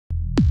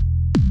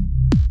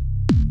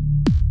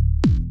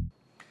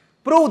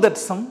prove that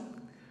sum.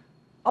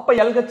 அப்போ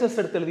LHS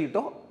எடுத்து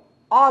எழுதிட்டோம்,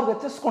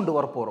 RHS கொண்டு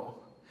வர போகிறோம்.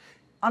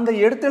 அந்த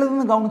எடுத்து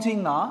எழுதுன்னு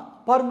கவனிச்சிங்கன்னா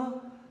பாருங்க,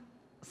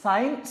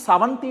 sin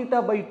 7 theta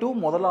by 2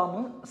 முதலாமு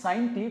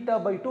sin theta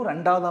by 2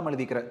 ரெண்டாவதாம்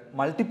எழுதிக்கிறேன்.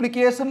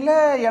 மல்டிப்ளிகேஷனில்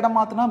இடம்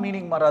மாற்றினா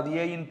மீனிங் மாறாது.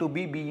 A into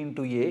B, B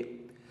into A.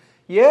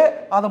 A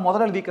அதை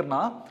முதல்ல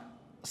எழுதிக்கிறேன்னா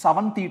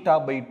 7 theta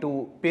by 2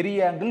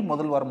 பெரிய ஆங்கிள்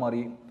முதல் வர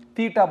மாதிரி,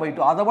 theta by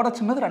 2 அதை விட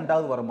சின்னது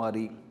ரெண்டாவது வர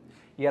மாதிரி.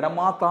 இடம்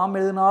மாற்றாமல்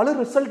எழுதினாலும்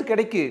ரிசல்ட்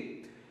கிடைக்கு.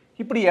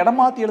 இப்படி இடம்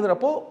மாற்றி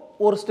எழுதுறப்போ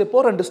ஒரு ஸ்டெப்போ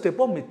ரெண்டு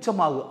ஸ்டெப்போ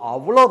மிச்சமாகும்,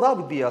 அவ்வளோதான்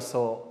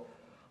வித்தியாசம்.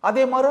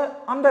 அதே மாதிரி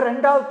அந்த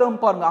ரெண்டாவது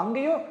டேர்ம் பாருங்க,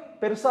 அங்கேயும்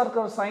பெருசா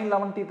இருக்கிற sin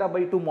 11 theta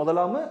by 2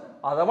 முதலாமு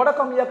அதை விட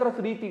கம்மியா இருக்கிற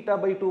 3 theta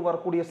by 2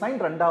 வரக்கூடிய சைன்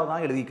ரெண்டாவது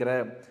தான்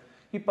எழுதிக்கிறேன்.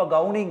 இப்போ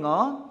கவுனிங்க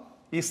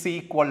இஸ்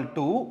ஈக்குவல்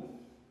டு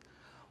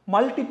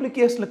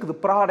மல்டிப்ளிகேஷனுக்கு இது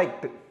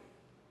ப்ராடக்ட்.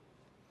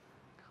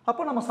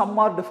 அப்போ நம்ம சம்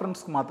ஆர்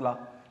டிஃபரன்ஸ்க்கு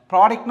மாற்றலாம்.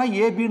 ப்ராடக்ட்னா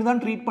ஏபின்னு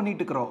தான் ட்ரீட்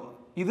பண்ணிட்டு இருக்கிறோம்.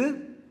 இது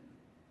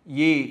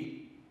ஏ,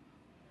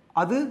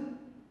 அது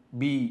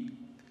பி.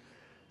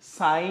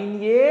 சைன்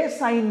ஏ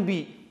சைன் பி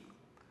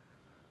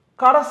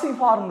கடைசி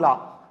ஃபார்முலா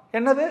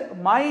என்னது?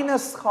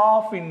 Minus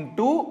half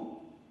into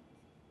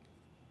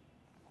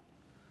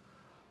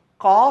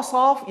cos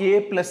of A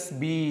plus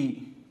B.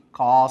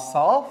 Cos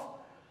of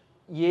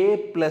A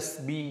plus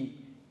B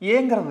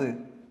ஏங்கிறது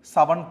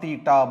 7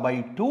 theta by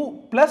 2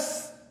 பிளஸ்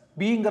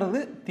பிங்கிறது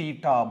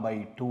theta by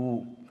 2.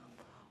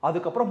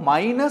 அதுக்கப்புறம்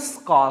minus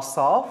cos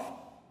of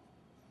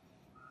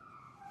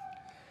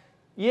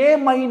A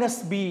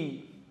minus B,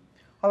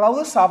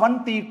 அதாவது 7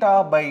 theta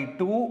by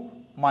 2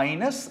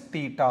 minus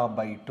theta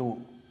by 2.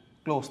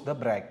 Close the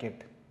bracket.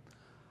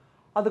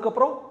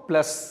 அதுக்கப்புறம்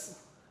plus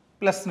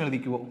plus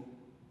எழுதிக்குவோம்.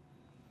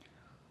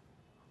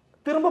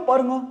 திரும்ப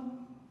பாருங்க,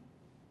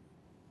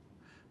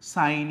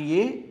 sin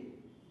A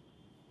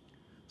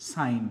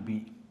sin B.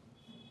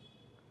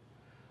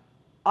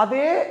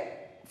 அதே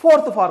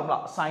fourth formula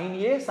sin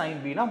A sin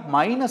B னா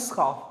minus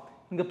half,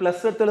 இங்க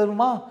plus எடுத்து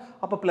எழுதுமா,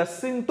 அப்ப பிளஸ்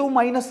இன்டூ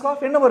மைனஸ்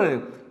ஹாஃப் என்ன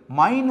வரும்?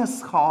 Minus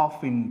half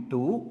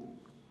into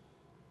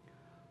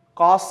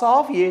cos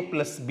of A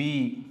plus B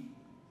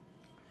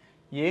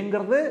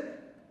ஏங்கிறது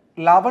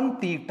 11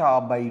 theta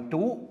by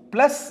 2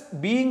 plus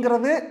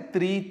Bங்கிறது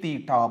 3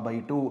 theta by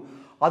 2.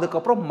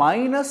 அதுக்கப்புறம்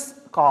minus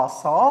cos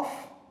of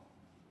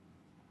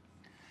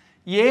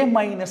A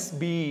minus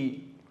B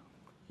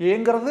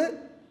ஏங்கிறது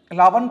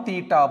 11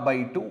 theta by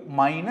 2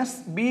 minus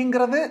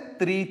Bங்கிறது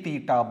 3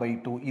 theta by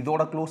 2.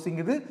 இதோட closing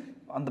இது,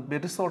 அந்த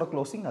பெருசோட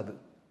க்ளோசிங் அது.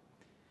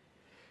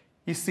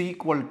 இஸ்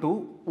ஈக்குவல் டு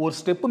ஒரு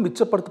ஸ்டெப்பு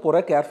மிச்சப்படுத்த போற,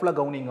 கேர்ஃபுல்லாக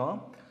கவனிங்க.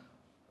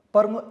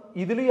 பாருங்க,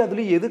 இதுலேயும்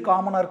அதுலேயும் எது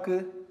காமனாக இருக்கு?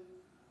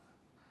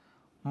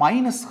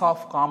 மைனஸ்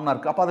ஹாஃப் காமனாக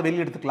இருக்குது. அப்போ அதை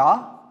வெளியில் எடுத்துக்கலாம்.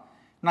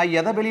 நான்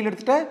எதை வெளியில்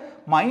எடுத்துட்டேன்?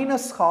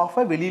 மைனஸ்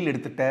ஹாஃபை வெளியில்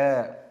எடுத்துட்டேன்.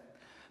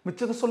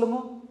 மிச்சத்தை சொல்லுங்க.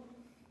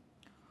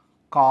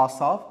 Cos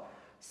of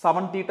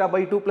 7 theta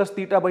by 2 plus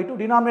theta by 2,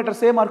 denominator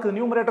சேமாக இருக்குது,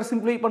 நியூமரேட்டர்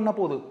சிம்பிளை பண்ண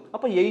போகுது.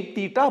 அப்போ 8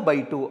 theta by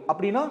 2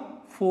 அப்படின்னா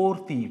 4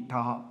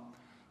 theta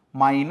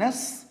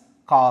minus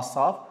cos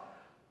of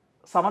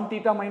 7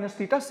 theta minus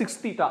theta 6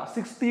 theta.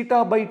 6 theta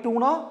by 2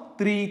 னா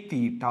 3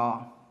 theta.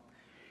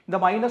 இந்த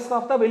மைனஸ்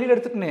ஹாஃப் தான் வெளியில்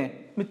எடுத்துக்கினே,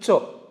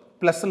 மிச்சம்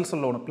பிளஸ்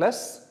சொல்லணும்.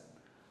 Plus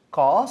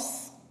cos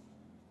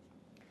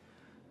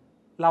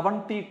 11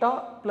 theta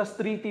plus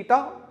 3 theta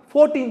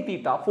 14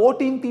 theta.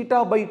 14 theta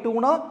by 2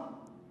 னா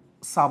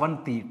 7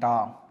 theta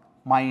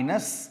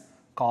minus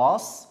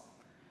cos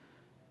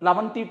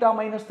 11 theta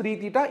minus 3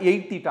 theta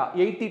 8 theta.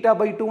 8 theta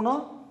by 2 னா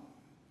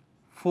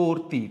 4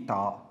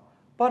 theta.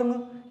 பாருங்க,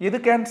 எது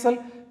cancel?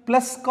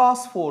 Plus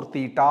cos 4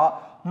 theta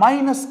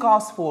minus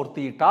cos 4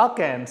 theta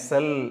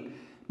cancel.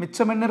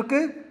 மிச்சம் என்ன இருக்கு?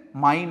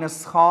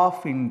 Minus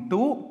half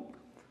into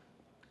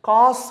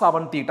cos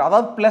 7 theta,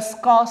 அதாவது plus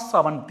cos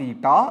 7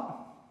 theta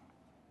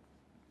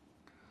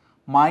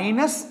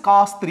minus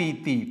cos 3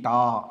 theta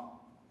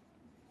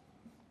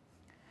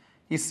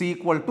is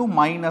equal to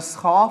minus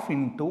half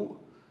into.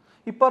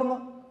 இப்போ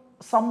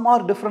some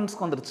are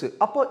டிஃபரன்ஸ்க்கு வந்துருச்சு.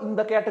 அப்போ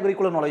இந்த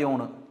கேட்டகரிக்குள்ள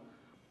நுழையணும்.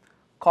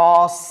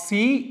 Cos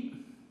C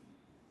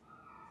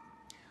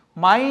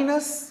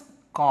minus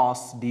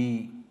cos D.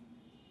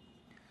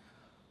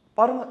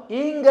 பாருங்க,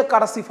 இங்க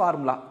கடைசி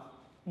ஃபார்முலா,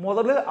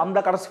 முதல்ல அந்த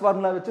கடைசி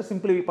ஃபார்முலா வச்சு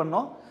சிம்பிளிஃபை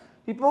பண்ணோம்.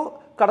 இப்போ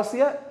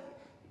கடைசியா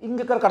இங்க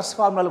இருக்கிற கடைசி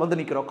ஃபார்முலால வந்து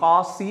நிக்கிறோம்.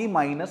 Cos C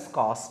minus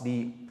cos D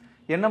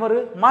என்ன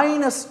வரும்?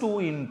 மைனஸ் 2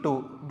 இன்டூ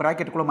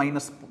பிராக்கெட்டுக்குள்ள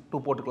மைனஸ் 2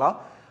 போட்டுக்கலாம்.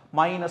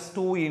 Minus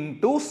 2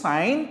 into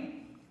sign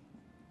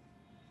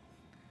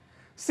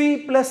C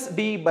plus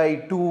D by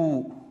 2.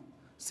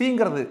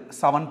 சிங்கிறது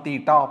 7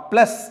 theta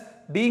plus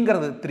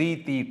டிங்கிறது 3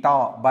 theta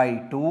by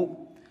 2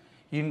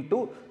 into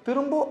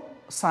திரும்ப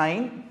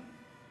sign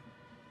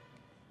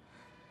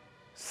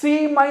C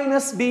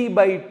minus D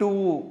by 2.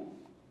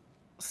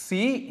 C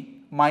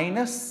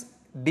minus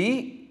D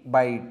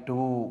by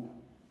 2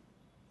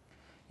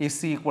 is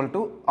equal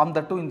to, on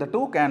the 2 in the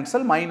 2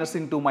 cancel, minus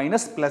into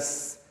minus plus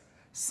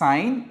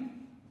sin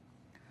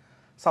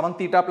 7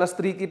 theta plus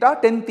 3 theta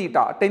 10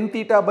 theta. 10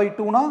 theta by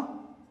 2 na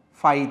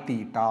 5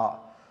 theta.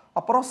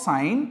 அப்புறம்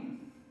sin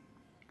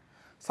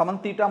 7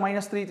 theta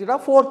minus 3 theta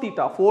 4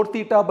 theta. 4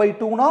 theta by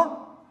 2 na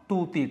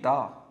 2 theta.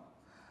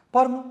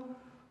 பாருங்க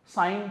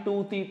sin 2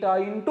 theta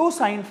into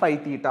sin 5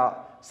 theta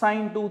sin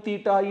 2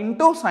 theta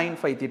into sin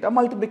 5 theta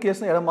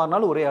multiplication இடம்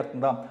மாறினாலும் ஒரே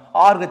அர்த்தம் தான்.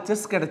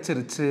 RHS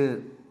கிடைச்சிருச்சு.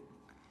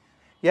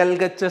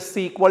 LHS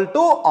equal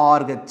to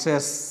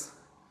RHS.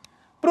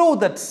 Prove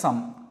that sum.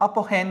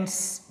 அப்போ hence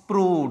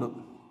proved.